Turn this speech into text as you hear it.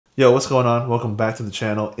Yo, what's going on? Welcome back to the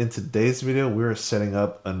channel. In today's video, we're setting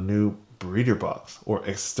up a new breeder box or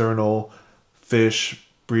external fish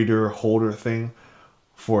breeder holder thing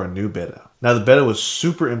for a new betta. Now the betta was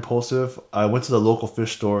super impulsive. I went to the local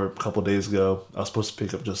fish store a couple days ago. I was supposed to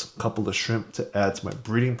pick up just a couple of shrimp to add to my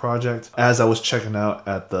breeding project. As I was checking out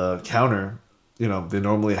at the counter, you know, they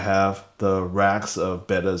normally have the racks of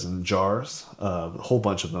bettas in jars, a whole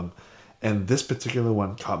bunch of them. And this particular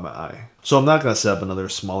one caught my eye. So I'm not going to set up another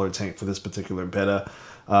smaller tank for this particular betta.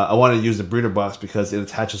 I want to use the breeder box because it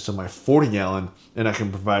attaches to my 40-gallon and I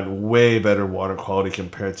can provide way better water quality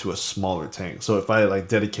compared to a smaller tank. So if I like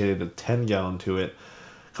dedicated a 10-gallon to it,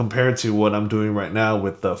 compared to what I'm doing right now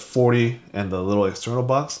with the 40 and the little external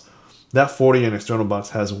box, that 40 and external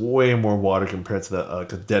box has way more water compared to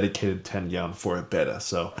the dedicated 10-gallon for a betta.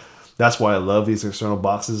 So that's why I love these external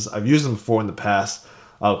boxes. I've used them before in the past.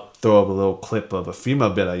 I'll throw up a little clip of a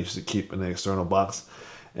female betta I used to keep in the external box.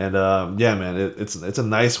 And yeah, man, it's a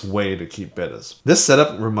nice way to keep bettas. This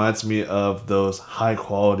setup reminds me of those high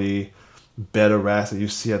quality betta racks that you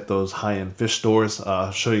see at those high-end fish stores.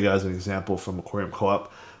 I'll show you guys an example from Aquarium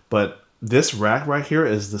Co-op. But this rack right here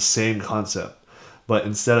is the same concept. But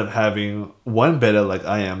instead of having one betta like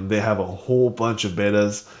I am, they have a whole bunch of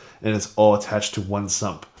bettas and it's all attached to one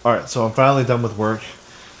sump. All right, so I'm finally done with work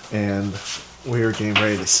and we're getting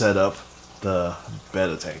ready to set up the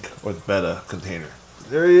betta tank or the betta container.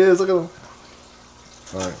 There he is, look at him.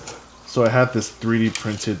 Alright, so I have this 3D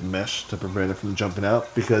printed mesh to prevent it from jumping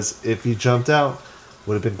out because if he jumped out, it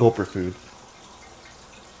would have been gulper food.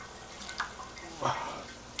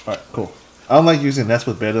 Alright, cool. I don't like using nets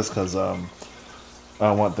with bettas because I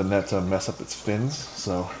don't want the net to mess up its fins,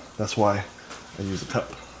 so that's why I use a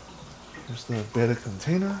cup. Here's the betta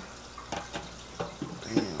container.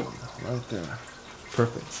 Damn. Right there.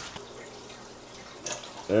 Perfect.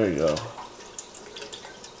 There you go.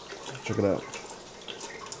 Check it out.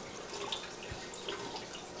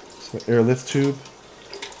 So airlift tube.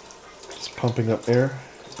 It's pumping up air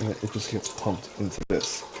and it just gets pumped into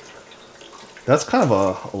this. That's kind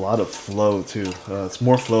of a lot of flow too. It's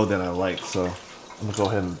more flow than I like, so I'm gonna go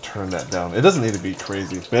ahead and turn that down. It doesn't need to be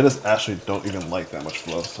crazy. Bettas actually don't even like that much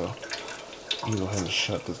flow, so let me go ahead and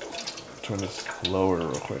turn this lower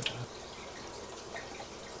real quick.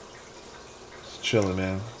 Chilling,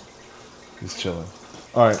 man. He's chilling.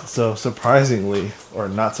 Alright, so surprisingly, or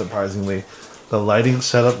not surprisingly, the lighting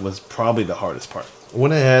setup was probably the hardest part. I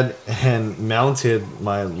went ahead and mounted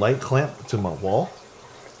my light clamp to my wall,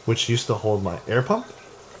 which used to hold my air pump.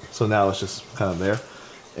 So now it's just kind of there.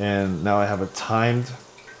 And now I have a timed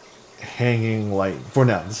hanging light. For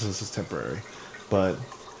now, this is just temporary. But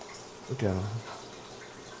look at him.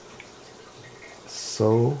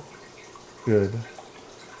 So good.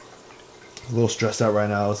 A little stressed out right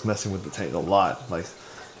now. I was messing with the tank a lot, like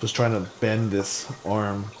just trying to bend this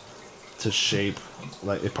arm to shape.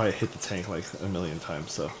 Like it probably hit the tank like a million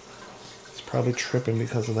times, so it's probably tripping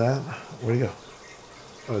because of that. Where'd he go?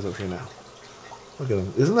 Oh, he's up here now. Look at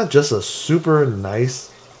him. Isn't that just a super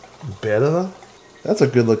nice betta though? That's a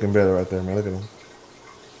good looking betta right there, man. Look at him.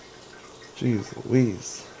 Jeez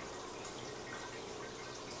Louise.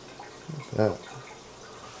 Look at that.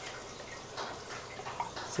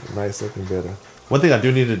 It's a nice looking betta. One thing I do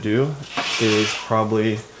need to do is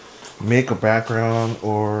probably make a background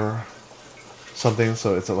or something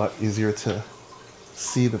so it's a lot easier to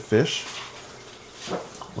see the fish.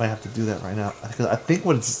 Might have to do that right now. I think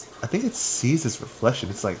it sees its reflection.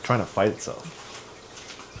 It's like trying to fight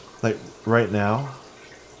itself. Like right now.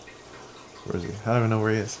 Where is he? I don't even know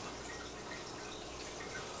where he is.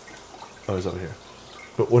 Oh, he's over here.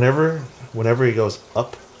 But whenever he goes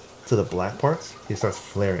up to the black parts, he starts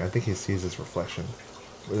flaring. I think he sees his reflection.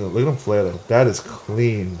 Look at him flare though. That is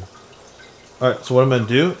clean. Alright, so what I'm going to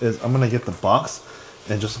do is I'm going to get the box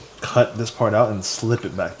and just cut this part out and slip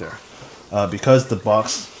it back there. Because the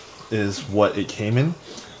box is what it came in,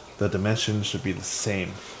 the dimensions should be the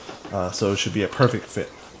same. So it should be a perfect fit.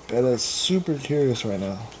 Betta's super curious right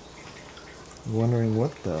now. Wondering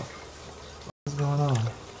what the is going on.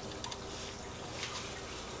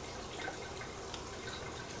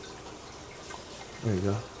 There you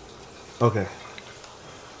go. Okay.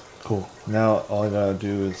 Cool. Now all I gotta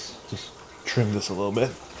do is just trim this a little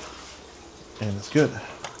bit. And it's good.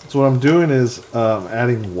 So what I'm doing is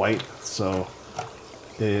adding white so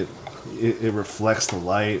it reflects the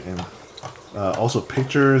light and also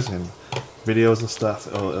pictures and videos and stuff.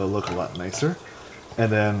 It'll look a lot nicer.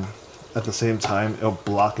 And then at the same time it'll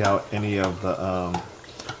block out any of the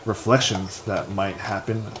reflections that might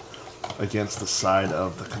happen against the side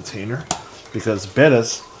of the container. Because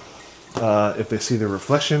bettas, if they see the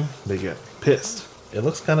reflection, they get pissed. It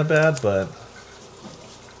looks kind of bad, but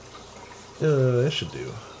it should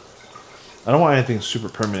do. I don't want anything super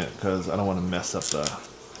permanent because I don't want to mess up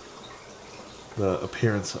the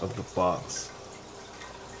appearance of the box.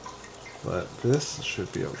 But this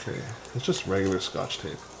should be okay. It's just regular Scotch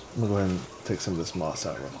tape. I'm gonna go ahead and take some of this moss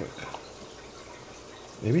out real quick.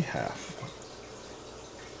 Maybe half.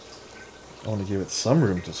 I want to give it some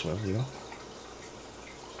room to swim, you know?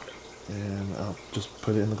 And I'll just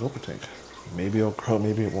put it in the gulper tank. Maybe it'll grow,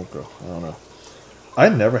 maybe it won't grow. I don't know. I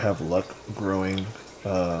never have luck growing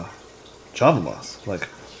Java moss. Like,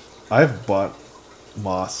 I've bought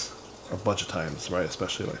moss a bunch of times, right?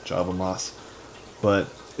 Especially like Java moss. But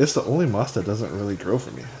it's the only moss that doesn't really grow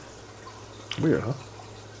for me. Weird, huh?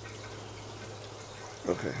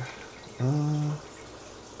 Okay. I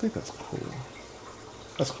think that's cool.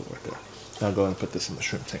 That's cool right there. Now I'll go and put this in the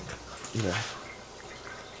shrimp tank. Yeah.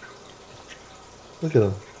 Look at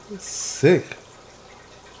him. It's sick.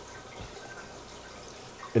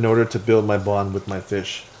 In order to build my bond with my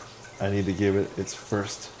fish, I need to give it its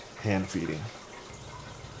first hand feeding.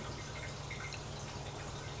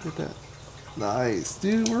 Look at that. Nice.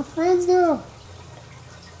 Dude, we're friends now.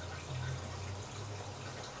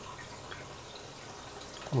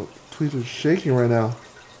 Oh, tweezer's shaking right now.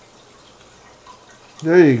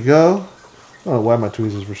 There you go. I don't know why my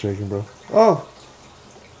tweezers were shaking, bro. Oh.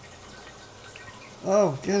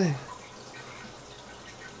 Oh, get it.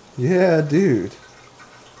 Yeah, dude.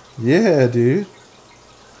 Yeah, dude.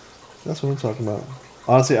 That's what I'm talking about.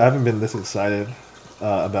 Honestly, I haven't been this excited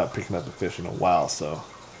about picking up a fish in a while, so.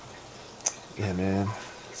 Yeah, man.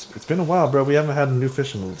 It's been a while, bro. We haven't had a new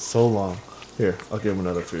fish in so long. Here, I'll give him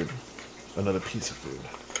another food. Another piece of food.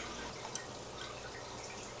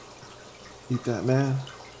 Eat that, man.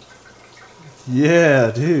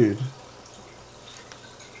 Yeah, dude.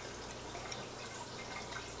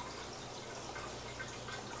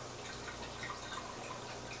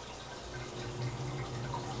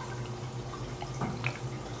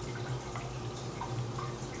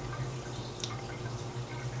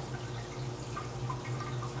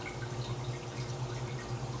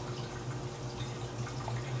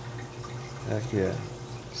 Heck yeah.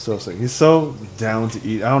 So sick. He's so down to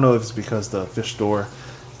eat. I don't know if it's because the fish store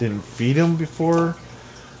didn't feed him before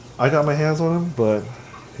I got my hands on him, but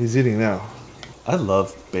he's eating now. I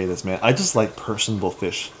love bettas, man. I just like personable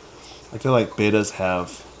fish. I feel like bettas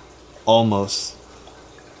have almost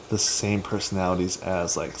the same personalities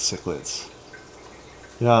as like cichlids.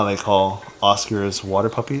 You know how they call Oscars water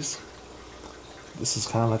puppies? This is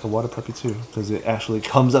kind of like a water puppy too, because it actually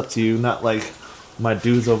comes up to you, not like my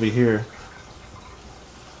dudes over here.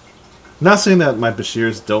 Not saying that my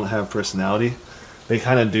Bashirs don't have personality. They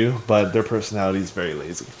kind of do, but their personality is very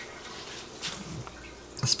lazy.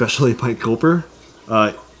 Especially my Gulper.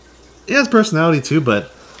 It has personality too,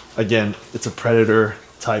 but again, it's a predator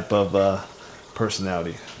type of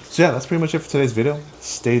personality. So yeah, that's pretty much it for today's video.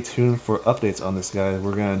 Stay tuned for updates on this guy.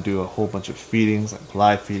 We're going to do a whole bunch of feedings, like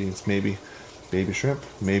live feedings, maybe baby shrimp,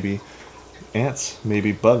 maybe ants,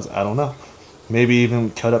 maybe bugs, I don't know. Maybe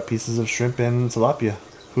even cut up pieces of shrimp and tilapia.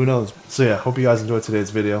 Who knows? So yeah, hope you guys enjoyed today's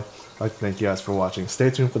video. I'd like to thank you guys for watching. Stay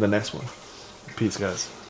tuned for the next one. Peace, guys.